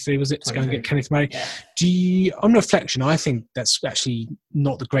 23 was it to go and get Kenneth Murray. Yeah. On reflection, I think that's actually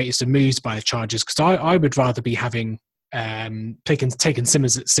not the greatest of moves by the Chargers, because I would rather be having taken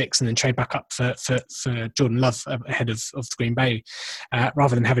Simmons at 6 and then trade back up for Jordan Love ahead of Green Bay,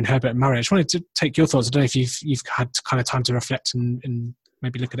 rather than having Herbert and Murray. I just wanted to take your thoughts. I don't know if you've had kind of time to reflect and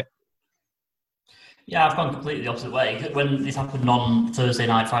maybe look at it. Yeah, I've gone completely the opposite way. When this happened on Thursday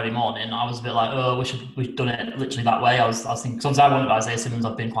night, Friday morning, I was a bit like, oh, we've done it literally that way. I was thinking, because I wanted Isaiah Simmons,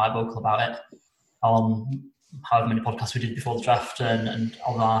 I've been quite vocal about it on however many podcasts we did before the draft and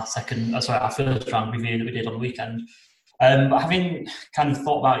on our first round review that we did on the weekend. But having kind of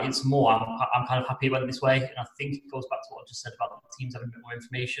thought about it some more, I'm kind of happy it went this way. And I think it goes back to what I just said about the teams having a bit more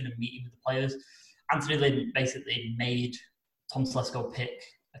information and meeting with the players. Anthony Lynn basically made Tom Telesco pick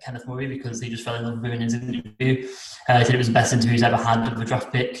Kenneth Murray because he just fell in love with him in his interview. He said it was the best interview he's ever had of a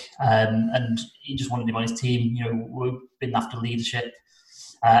draft pick, and he just wanted him on his team. We've been after leadership,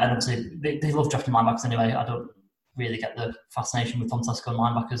 And obviously, they love drafting linebackers anyway. I don't really get the fascination with Tom Telesco and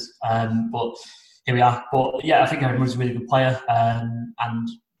linebackers. But here we are. But yeah, I think Aaron Rodgers is a really good player. And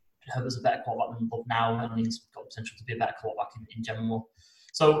Herbert's a better quarterback than Love now. And he's got potential to be a better quarterback in general.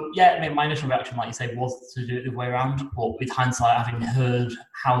 So yeah, I mean, my initial reaction, like you say, was to do it the way around. But with hindsight, having heard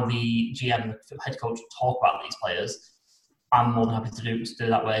how the GM, the head coach, talk about these players, I'm more than happy to do it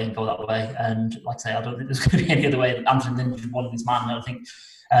that way and go that way. And like I say, I don't think there's going to be any other way. Anthony Lynn is one of these man. And I think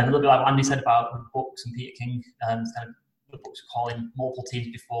a little bit like what Andy said about the Bucks and Peter King, kind of the Bucks were calling multiple teams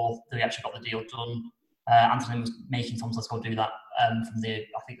before they actually got the deal done. Anthony Lynn was making Tom Telesco do that from the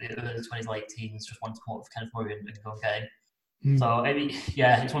early 20s, late teens, just wanted to come up with Kenneth Murray and go game. So maybe,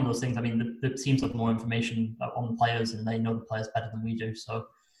 yeah, it's one of those things. I mean, the teams have more information on the players, and they know the players better than we do. So,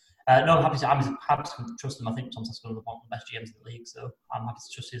 no, I'm happy to trust them. I think Tom Telesco is one of the best GMs in the league, so I'm happy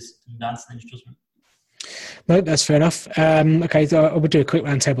to trust his and Anthony's judgment. No, that's fair enough. Okay, so we'll do a quick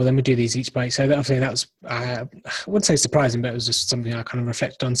round table, then we'll do these each bite. So obviously that was, I wouldn't say surprising, but it was just something I kind of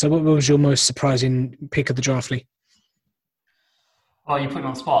reflected on. So what was your most surprising pick of the draft, Lee? Oh, you put me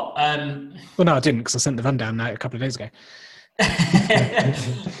on the spot. Well, no, I didn't, because I sent the rundown a couple of days ago.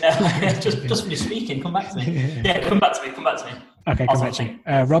 just when you're speaking, come back to me. Yeah, come back to me. Okay, come back to you.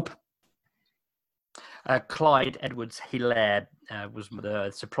 Rob? Clyde Edwards-Helaire was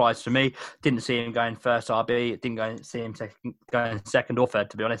the surprise for me. Didn't see him going first RB. Didn't see him going second or third,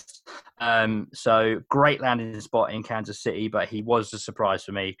 to be honest. So great landing spot in Kansas City, but he was a surprise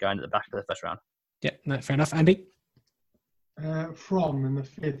for me going at the back of the first round. Yeah, no, fair enough. Andy? From in the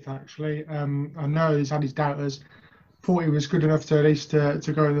fifth, actually. I know he's had his doubters. Thought he was good enough to at least to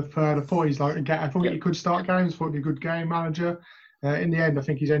go in the third. I thought he could start games. Thought he'd be a good game manager. In the end, I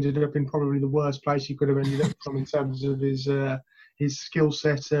think he's ended up in probably the worst place he could have ended up from in terms of his skill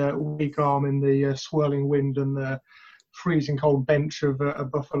set. Weak arm in the swirling wind and the freezing cold bench of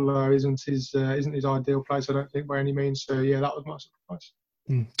Buffalo isn't his ideal place, I don't think, by any means. So yeah, that was my surprise.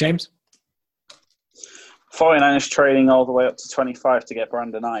 James? 49ers trading all the way up to 25 to get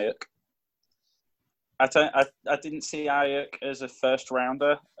Brandon Ayuk. I didn't see Ayuk as a first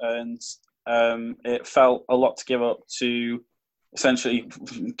rounder, and it felt a lot to give up to essentially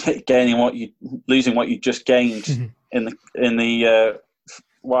losing what you just gained in the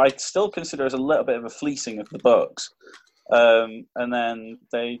what I still consider as a little bit of a fleecing of the Bucks, and then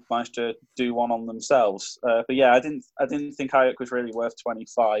they managed to do one on themselves. But yeah, I didn't think Ayuk was really worth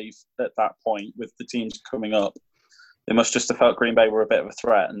 25 at that point with the teams coming up. They must just have felt Green Bay were a bit of a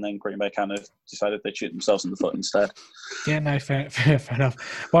threat, and then Green Bay kind of decided they'd shoot themselves in the foot instead. Yeah, no, fair enough.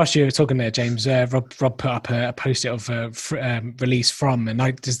 Whilst you were talking there, James, Rob put up a post-it of Release From, and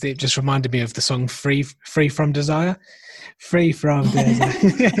it just reminded me of the song Free From Desire. Free From Desire.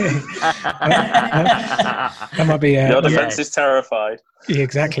 That might be... Your defense is terrified. Yeah,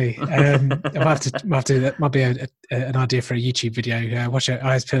 exactly. I that might be an idea for a YouTube video. Watch your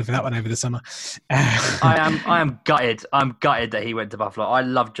eyes peeled for that one over the summer. I am gutted. I'm gutted that he went to Buffalo. I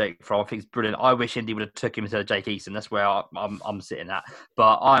love Jake Fromm. I think it's brilliant. I wish Indy would have took him instead of Jake Eason. That's where I'm sitting at.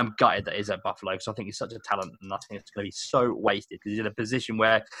 But I'm gutted that he's at Buffalo because I think he's such a talent, and I think it's going to be so wasted because he's in a position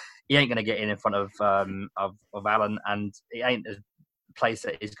where he ain't going to get in front of Allen, and it ain't a place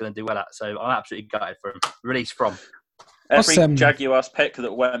that he's going to do well at. So I'm absolutely gutted for him. Release From. Every Jaguars pick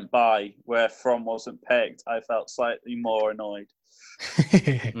that went by where From wasn't picked, I felt slightly more annoyed.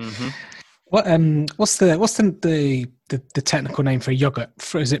 Mm-hmm. What's the technical name for yogurt?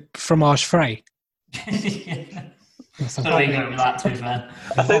 Is it fromage frais? I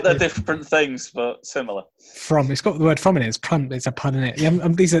think they're different things, but similar. From, it's got the word from in it. It's a pun in it. Yeah,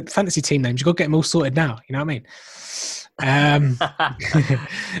 these are fantasy team names. You've got to get them all sorted now. You know what I mean?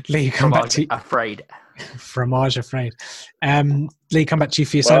 Lee, come back to you. Afraid. Fromage afraid. Lee, come back to you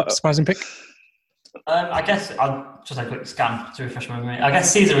for your surprising pick. I guess I'll just a quick scan to refresh my memory. I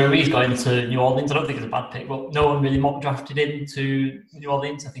guess Cesar Ruiz going to New Orleans. I don't think it's a bad pick, but no one really mock drafted into New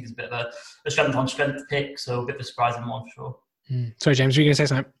Orleans. I think it's a bit of a strength on strength pick, so a bit of a surprising one for sure. Sorry, James, were you going to say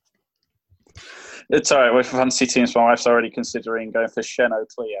something? It's all right. With fantasy teams, my wife's already considering going for Sheno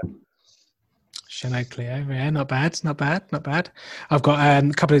Cleo. Sheno Cleo, yeah, not bad. I've got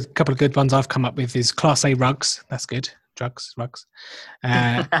a couple of good ones I've come up with is Class A Rugs. That's good. Rugs.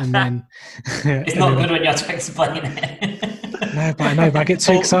 And then... It's not good when you have to explain it. No, but I get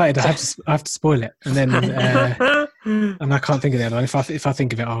too excited. I have to spoil it. And then And I can't think of the other one. If I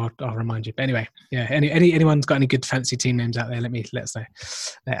think of it, I'll remind you. But anyway, yeah. Anyone's got any good fancy team names out there? Let us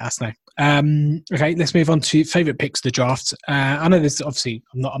know. Okay, let's move on to favourite picks of the draft. I know this. Obviously,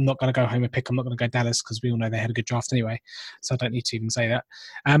 I'm not going to go home and pick. I'm not going to go Dallas because we all know they had a good draft anyway. So I don't need to even say that.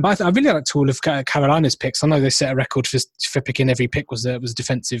 But I really liked all of Carolina's picks. I know they set a record for picking every pick was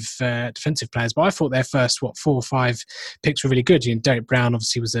defensive players. But I thought their first 4 or 5 picks were really good. Derek Brown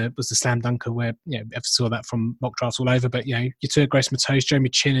obviously was the slam dunker where I saw that from mock drafts all over. But Yetur Gross-Matos, Jeremy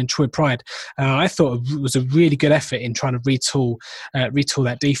Chin, and Troy Pride. I thought it was a really good effort in trying to retool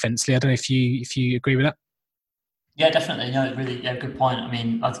that defense. Lee, I don't know if you agree with that. Yeah, definitely. No, really, good point. I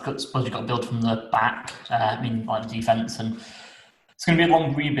mean, I suppose you've got to build from the back. Like the defense, and it's going to be a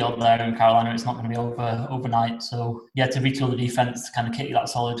long rebuild there in Carolina. It's not going to be overnight. So yeah, to retool the defense, to kind of keep that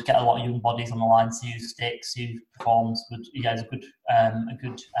solid, get a lot of young bodies on the line, see who sticks, who performs. It's a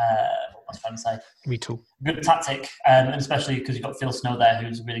good what was I trying to say? Retool. Good tactic, and especially because you've got Phil Snow there,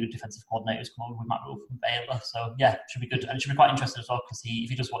 who's a really good defensive coordinator, who's come over with Matt Rule from Baylor. So yeah, it should be good, and it should be quite interesting as well because if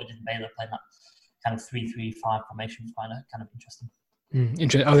he does what he did in Baylor, playing that kind of 3-3-5 formation was kind of interesting.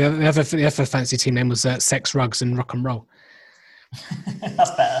 Interesting. Oh, the other fancy team name was Sex, Rugs, and Rock and Roll.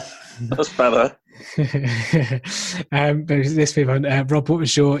 That's better. That's better. But let's move on. Rob, what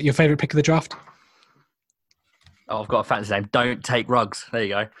was your favourite pick of the draft? Oh, I've got a fancy name. Don't take Rugs. There you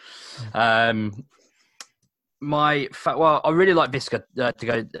go. I really like Visca to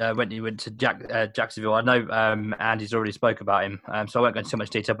go when he went to Jacksonville. I know Andy's already spoke about him, so I won't go into too much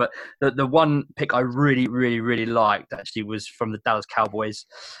detail. But the one pick I really, really, really liked actually was from the Dallas Cowboys.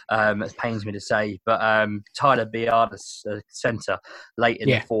 It pains me to say, but Tyler Biadasz, center, late in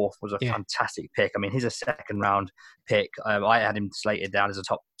the 4th, was a fantastic pick. I mean, he's a second round pick. I had him slated down as a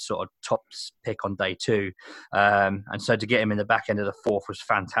top pick on day 2, and so to get him in the back end of the 4th was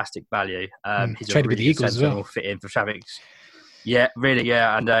fantastic value. He's traded with the Eagles as well. Fit in for Travis. Yeah, really,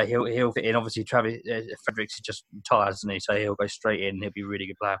 yeah, and he'll fit in. Obviously, Travis Fredericks is just retired, isn't he? So he'll go straight in. He'll be a really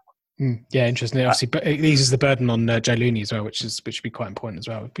good player. Yeah, interesting. Obviously, but it eases the burden on Joe Looney as well, which would be quite important as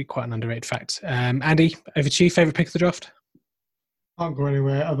well. It would be quite an underrated fact. Andy, over to you. Favourite pick of the draft? Can't go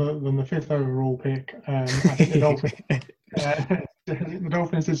anywhere other than the 5th overall pick. I think the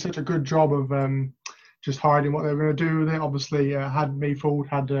Dolphins did such a good job of just hiding what they were going to do with it. Obviously, had me fooled,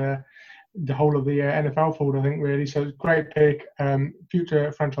 had the whole of the NFL fooled, I think, really. So great pick,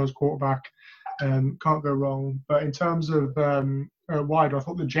 future franchise quarterback. Can't go wrong. But in terms of wider, I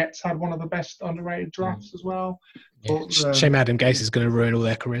thought the Jets had one of the best underrated drafts as well. Yeah. Shame Adam Gase is going to ruin all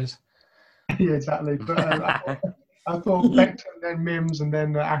their careers. Yeah, exactly. But I thought Becton, then Mims, and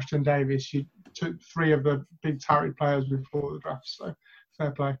then Ashton Davis. You took 3 of the big touted players before the draft, so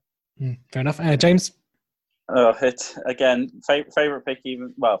fair play. Fair enough. James? Favourite pick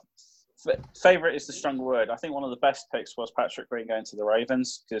even, well, favourite is the stronger word. I think one of the best picks was Patrick Green going to the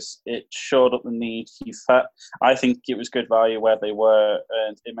Ravens because it shored up the need. I think it was good value where they were,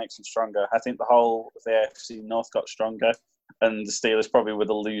 and it makes them stronger. I think the whole of the AFC North got stronger, and the Steelers probably were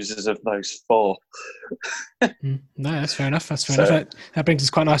the losers of those 4. No, that's fair enough. That brings us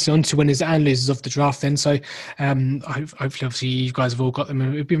quite nicely on to winners and losers of the draft then. So hopefully, obviously, you guys have all got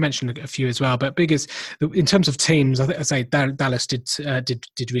them. We've mentioned a few as well. But in terms of teams, I say Dallas did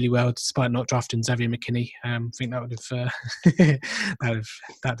really well despite not drafting Xavier McKinney. I think that would have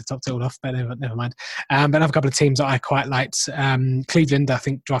topped it all off, but never mind. But another couple of teams that I quite liked. Cleveland, I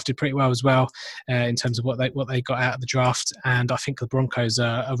think, drafted pretty well as well in terms of what they got out of the draft. And I think the Broncos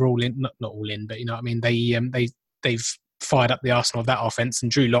are all in, not all in, but you know what I mean. They've fired up the arsenal of that offense,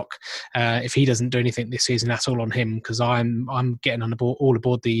 and Drew Lock, if he doesn't do anything this season, that's all on him because I'm getting all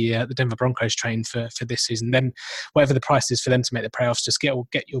aboard the Denver Broncos train for this season. Then whatever the price is for them to make the playoffs, just get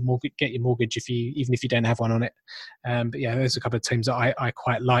your mortgage even if you don't have one on it. But yeah, there's a couple of teams that I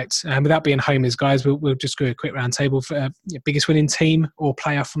quite liked. Without being homers, guys, we'll just go a quick round table for biggest winning team or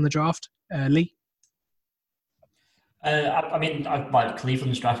player from the draft. Lee. I like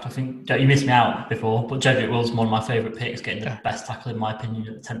Cleveland's draft. I think you missed me out before, but Jedrick Wills one of my favourite picks, getting the best tackle in my opinion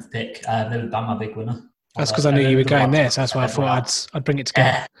at the 10th pick. They were my big winner. That's because I knew you were going there, so that's why I thought I'd bring it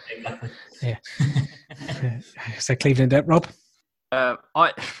together. Yeah, exactly. Yeah. So Cleveland, Rob.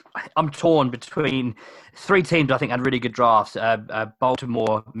 I'm torn between 3 teams I think had really good drafts.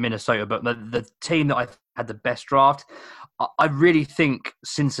 Baltimore, Minnesota, but the team that I had the best draft, I really think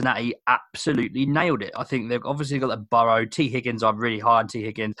Cincinnati absolutely nailed it. I think they've obviously got that Burrow. T. Higgins, I'm really high on T.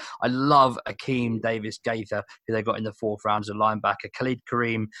 Higgins. I love Akeem Davis-Gaither, who they got in the 4th round as a linebacker. Khalid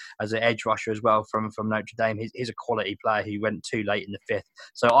Kareem as an edge rusher as well from Notre Dame. He's a quality player who went too late in the 5th.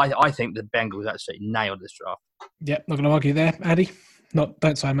 So I think the Bengals absolutely nailed this draft. Yep, not going to argue there. Andy?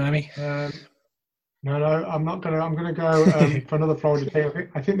 Don't say Miami. No, I'm not gonna. I'm gonna go for another Florida team.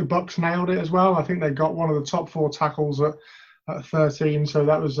 I think the Bucks nailed it as well. I think they got one of the top 4 tackles at 13, so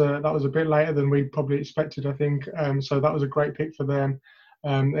that was a bit later than we probably expected. I think so. That was a great pick for them.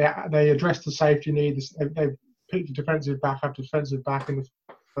 They addressed the safety needs. They picked a defensive back after defensive back in the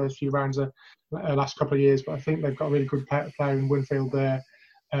first few rounds of last couple of years, but I think they've got a really good player in Winfield there.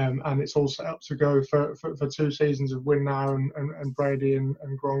 And it's all set up to go for 2 seasons of win now and Brady and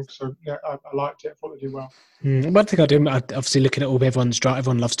Gronk. So yeah, I liked it. I thought they did well. One thing I do, obviously looking at all everyone's draft,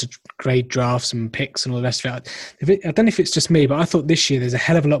 everyone loves to grade drafts and picks and all the rest of it. I don't know if it's just me, but I thought this year there's a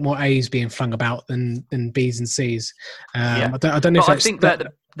hell of a lot more A's being flung about than B's and C's. I don't know. But I think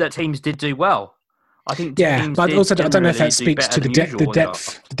that teams did do well. I think but also I don't know if that speaks to the depth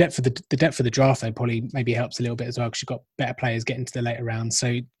of the draft. Though probably maybe helps a little bit as well because you've got better players getting to the later rounds,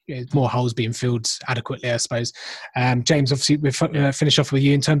 so more holes being filled adequately, I suppose. James, obviously we've finished off with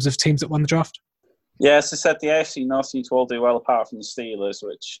you in terms of teams that won the draft. Yeah, as I said, the AFC North seem to all do well apart from the Steelers,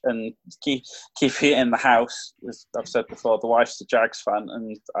 and keep it in the house. As I've said before, the wife's a Jags fan,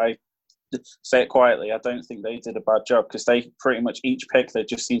 and I say it quietly. I don't think they did a bad job because they pretty much each pick they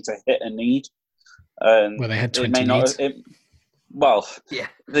just seem to hit a need. Well, they had 20 needs. They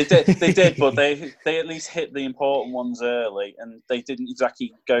did, but they at least hit the important ones early, and they didn't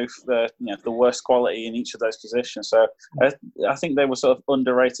exactly go for the worst quality in each of those positions. So I think they were sort of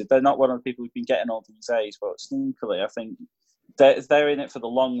underrated. They're not one of the people who've been getting all these A's, but sneakily, I think they're in it for the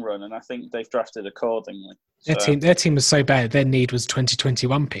long run, and I think they've drafted accordingly. Their team was so bad. Their need was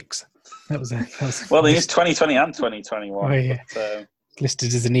 2021 picks. That was well, they used 2020 and 2021. Oh, yeah. But,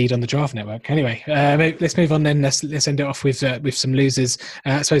 listed as a need on the draft network. Anyway, let's move on then. Let's end it off with some losers.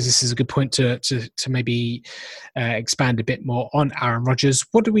 I suppose this is a good point to maybe expand a bit more on Aaron Rodgers.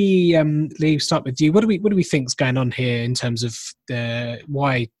 What do we, Lee, start with you? What do we think's going on here in terms of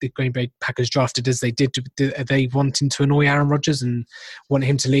why the Green Bay Packers drafted as they did? Are they wanting to annoy Aaron Rodgers and want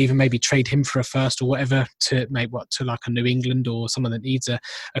him to leave and maybe trade him for a first or whatever to make to like a New England or someone that needs a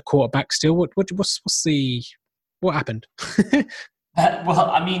quarterback still? What happened? Well,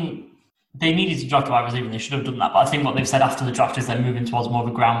 I mean, they needed to draft a wide receiver and they should have done that. But I think what they've said after the draft is they're moving towards more of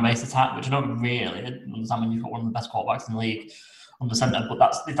a ground-based attack, which I don't really understand when you've got one of the best quarterbacks in the league on the centre.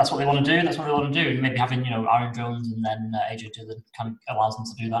 But if that's what they want to do, that's what they want to do. And maybe having, Aaron Jones and then AJ Dillon kind of allows them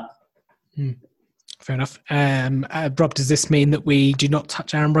to do that. Fair enough. Rob, does this mean that we do not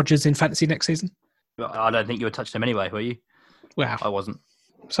touch Aaron Rodgers in fantasy next season? I don't think you would touch him anyway, were you? Wow. I wasn't.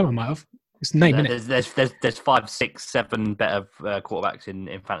 Someone might have. It's name, isn't it? There's 5, 6, 7 better quarterbacks in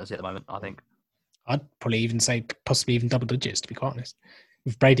fantasy at the moment, I think. I'd probably even say possibly even double digits, to be quite honest.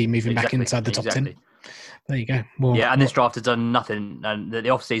 With Brady moving back inside the top 10. There you go. And this draft has done nothing, and the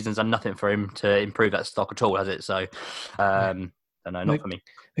off-season's done nothing for him to improve that stock at all, has it? So, no, not for me.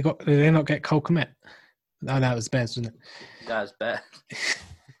 Did they not get Cole Kmet? No, that was Bears, wasn't it? That was Bears.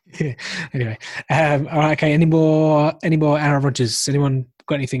 Anyway, all right. Okay. Any more Aaron Rodgers? Anyone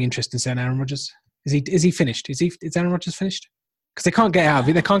got anything interesting to say on Aaron Rodgers? Is he finished? Is Aaron Rodgers finished? Because they can't get out of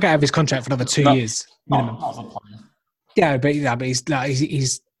it. They can't get out of his contract for another 2 years minimum. Yeah, but he's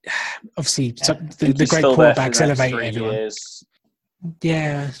obviously the great quarterbacks elevate everyone. Years.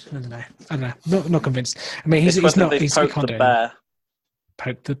 Yeah, I don't know. Not convinced. I mean, he's not. He's poked the bear.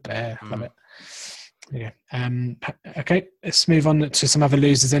 Poked the bear. Love it. Yeah. Okay, let's move on to some other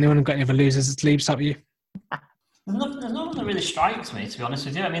losers. Anyone got any other losers? Lee, start with you. There's no one that really strikes me, to be honest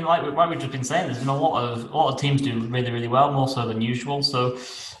with you. I mean, like we've just been saying, there's been a lot of teams do really, really well, more so than usual. So,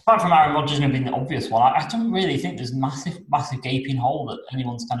 apart from Aaron Rodgers being the obvious one, I don't really think there's massive gaping hole that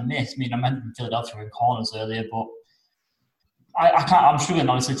anyone's kind of missed. I mean, I mentioned Philadelphia in corners earlier, but I'm struggling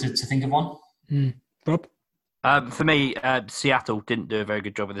honestly to think of one. Rob? For me, Seattle didn't do a very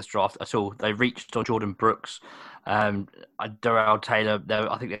good job with this draft at all. They reached on Jordan Brooks, Darrell Taylor.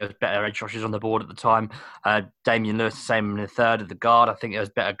 I think there was better edge rushers on the board at the time. Damian Lewis, the same in the third at the guard. I think there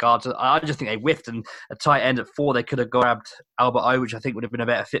was better guards. I just think they whiffed, and a tight end at 4, they could have grabbed Albert O, which I think would have been a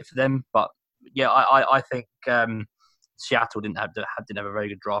better fit for them. But yeah, I think Seattle didn't have a very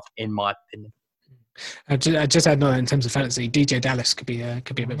good draft, in my opinion. I just had in terms of fantasy, DJ Dallas could be a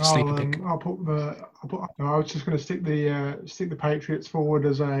bit of a sleeper pick. I was just going to stick the Patriots forward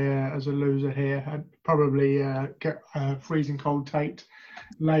as a loser here. I'd probably get freezing cold Tate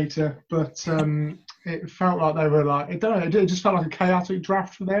later, but it felt like they were like, I don't know, it just felt like a chaotic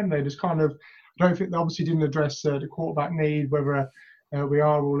draft for them. They just kind of, I don't think they obviously didn't address the quarterback need, whether we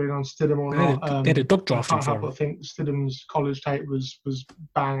are all in on Stidham or not. They had a dog draft. I think Stidham's college tape was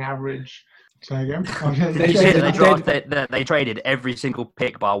bang average. Say again. They traded every single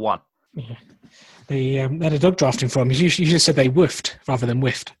pick by 1. Yeah. They had a dog drafting for him. You just said they woofed rather than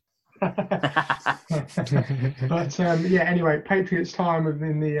whiffed. But yeah, anyway, Patriots' time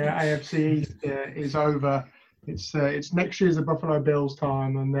within the AFC East is over. It's next year's the Buffalo Bills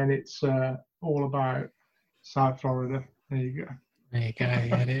time, and then it's all about South Florida. There you go. There you go.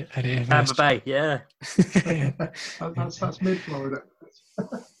 Had it Tampa Bay, yeah. That's mid-Florida.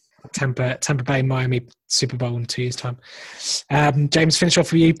 Tampa Bay, Miami, Super Bowl in 2 years' time. James, finish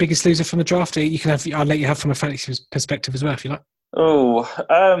off with you. Biggest loser from the draft. You can have. I'll let you have from a fantasy perspective as well, if you like. Oh,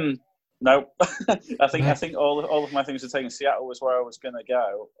 no. I think all of my things are taken. Seattle was where I was going to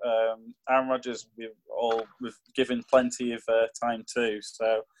go. Aaron Rodgers, we've given plenty of time to.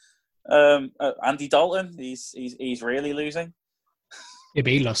 So Andy Dalton, he's really losing. Yeah,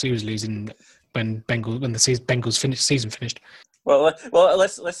 but he lost. He was losing when the season finished. Well,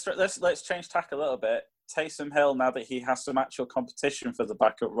 let's change tack a little bit. Taysom Hill, now that he has some actual competition for the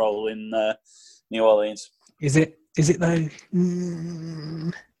backup role in New Orleans. Is it though?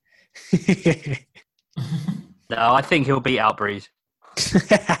 Mm. No, I think he'll beat out Breeze.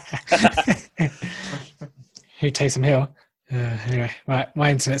 Who, Taysom Hill? Anyway, right,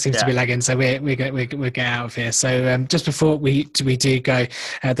 my internet seems to be lagging, so we get out of here. So just before we do go,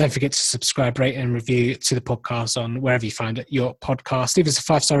 don't forget to subscribe, rate, and review to the podcast on wherever you find your podcast. Leave us a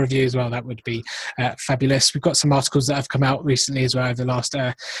 5-star review as well; that would be fabulous. We've got some articles that have come out recently as well over the last,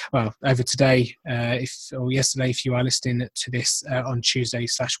 over today, or yesterday, if you are listening to this on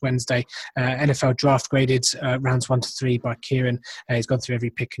Tuesday/Wednesday. NFL draft graded rounds 1 to 3 by Kieran. He's gone through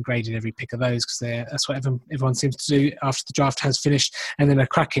every pick and graded every pick of those because that's what everyone seems to do after the draft has finished. And then a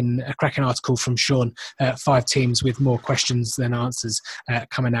cracking article from Sean, 5 teams with more questions than answers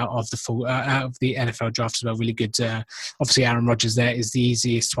coming out of the NFL draft as well. Really good. Obviously Aaron Rodgers there is the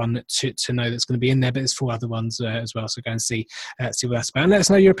easiest one to know that's going to be in there, but there's 4 other ones as well, so go and see what that's about and let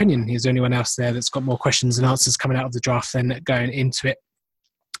us know your opinion. Is there anyone else there that's got more questions and answers coming out of the draft than going into it?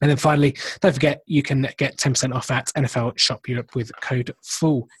 And then finally, don't forget you can get 10% off at NFL Shop Europe with code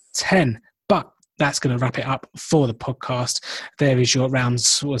FULL10. But that's going to wrap it up for the podcast. There is your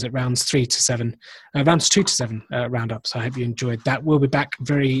rounds 2 to 7 roundup. So I hope you enjoyed that. We'll be back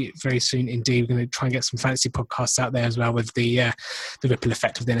very, very soon indeed. We're going to try and get some fantasy podcasts out there as well with the ripple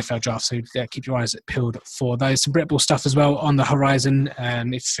effect of the NFL draft. So keep your eyes peeled for those. Some Britball stuff as well on the horizon.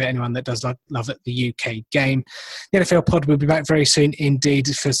 If for anyone that does love the UK game, the NFL pod will be back very soon indeed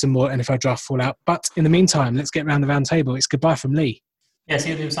for some more NFL draft fallout. But in the meantime, let's get round the round table. It's goodbye from Lee. Yeah, see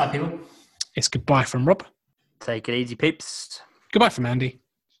you on the other side, people. It's goodbye from Rob. Take it easy, peeps. Goodbye from Andy.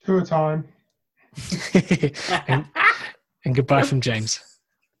 2 a time. and goodbye from James.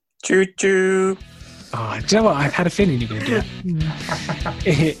 Choo-choo. Oh, do you know what? I had a feeling you were going to do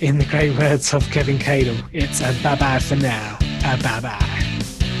it. In the great words of Kevin Cadle, it's a bye-bye for now. A bye-bye.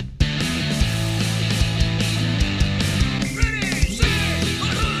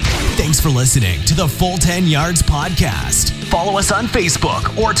 Thanks for listening to the Full 10 Yards podcast. Follow us on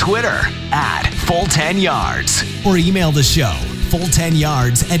Facebook or Twitter at Full 10 Yards or email the show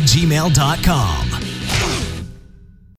full10yards@gmail.com.